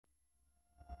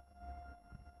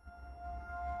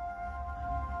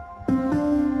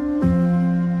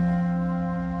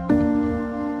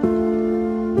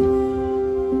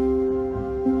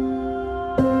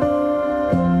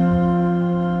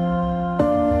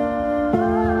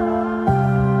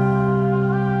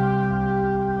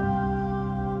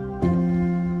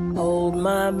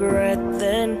my breath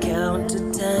and count to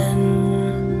 10.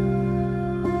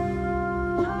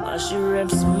 While she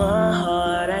rips my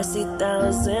heart, I see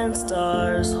 1,000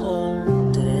 stars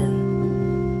holding.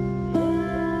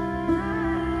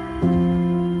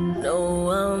 No,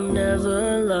 I'll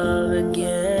never love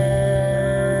again,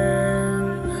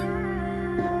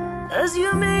 'cause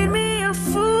you made me a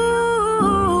fool.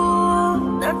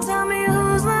 Now tell me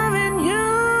who's loving you.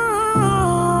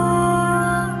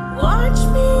 Watch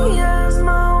me as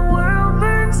my world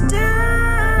burns down.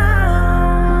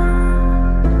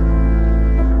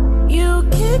 You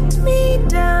kicked me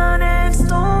down and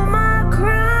stole my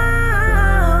crown.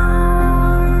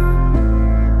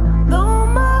 Though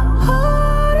my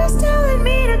heart is telling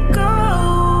me to go,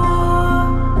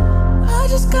 I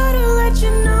just gotta let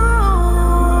you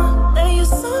know that you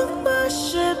sunk my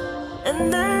ship and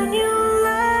then you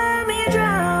let me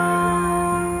drown.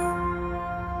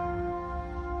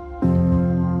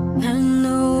 And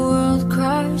the world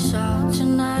cries out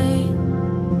tonight,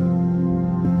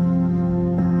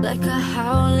 like a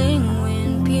howling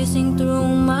wind piercing through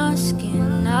my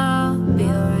skin. I'll be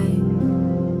alright.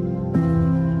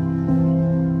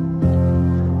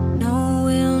 No,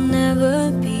 we'll never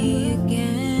be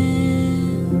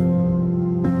again,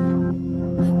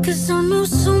 'cause I know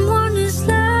someone is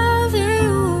loving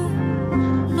you.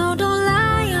 No, don't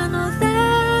lie, I know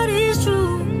that is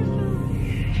true.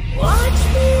 Watch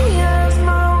me as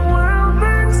my world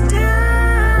burns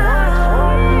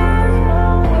down.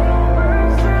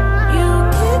 You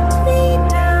kicked me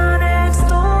down and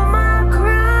stole my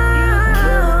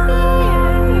crown.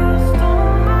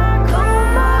 Though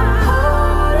my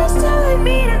heart is telling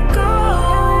me to go,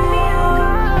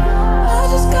 I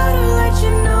just gotta let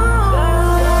you know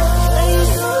that you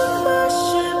sunk my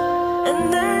ship and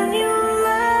then you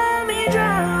let me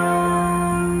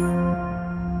drown.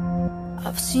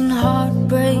 I've seen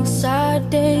heartbreak, sad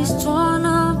days, torn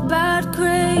up bad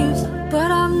craves, but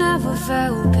I've never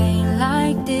felt pain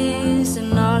like this.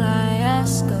 And all I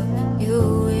ask of you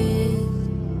is,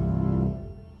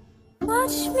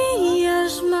 watch me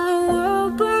as my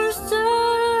world burns down.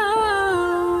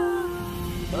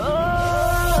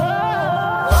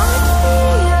 Watch me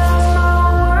as my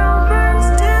world burns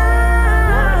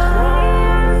down.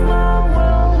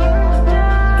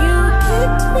 You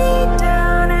kicked me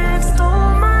down and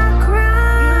stole my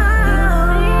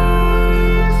crown.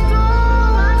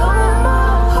 Though my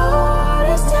heart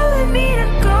is telling me to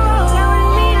go,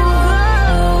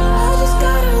 I just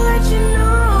gotta let you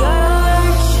know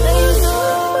that you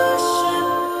sunk my ship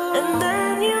and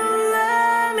then you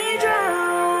let me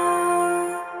drown.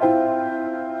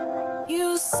 You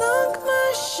sunk my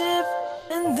ship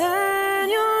and then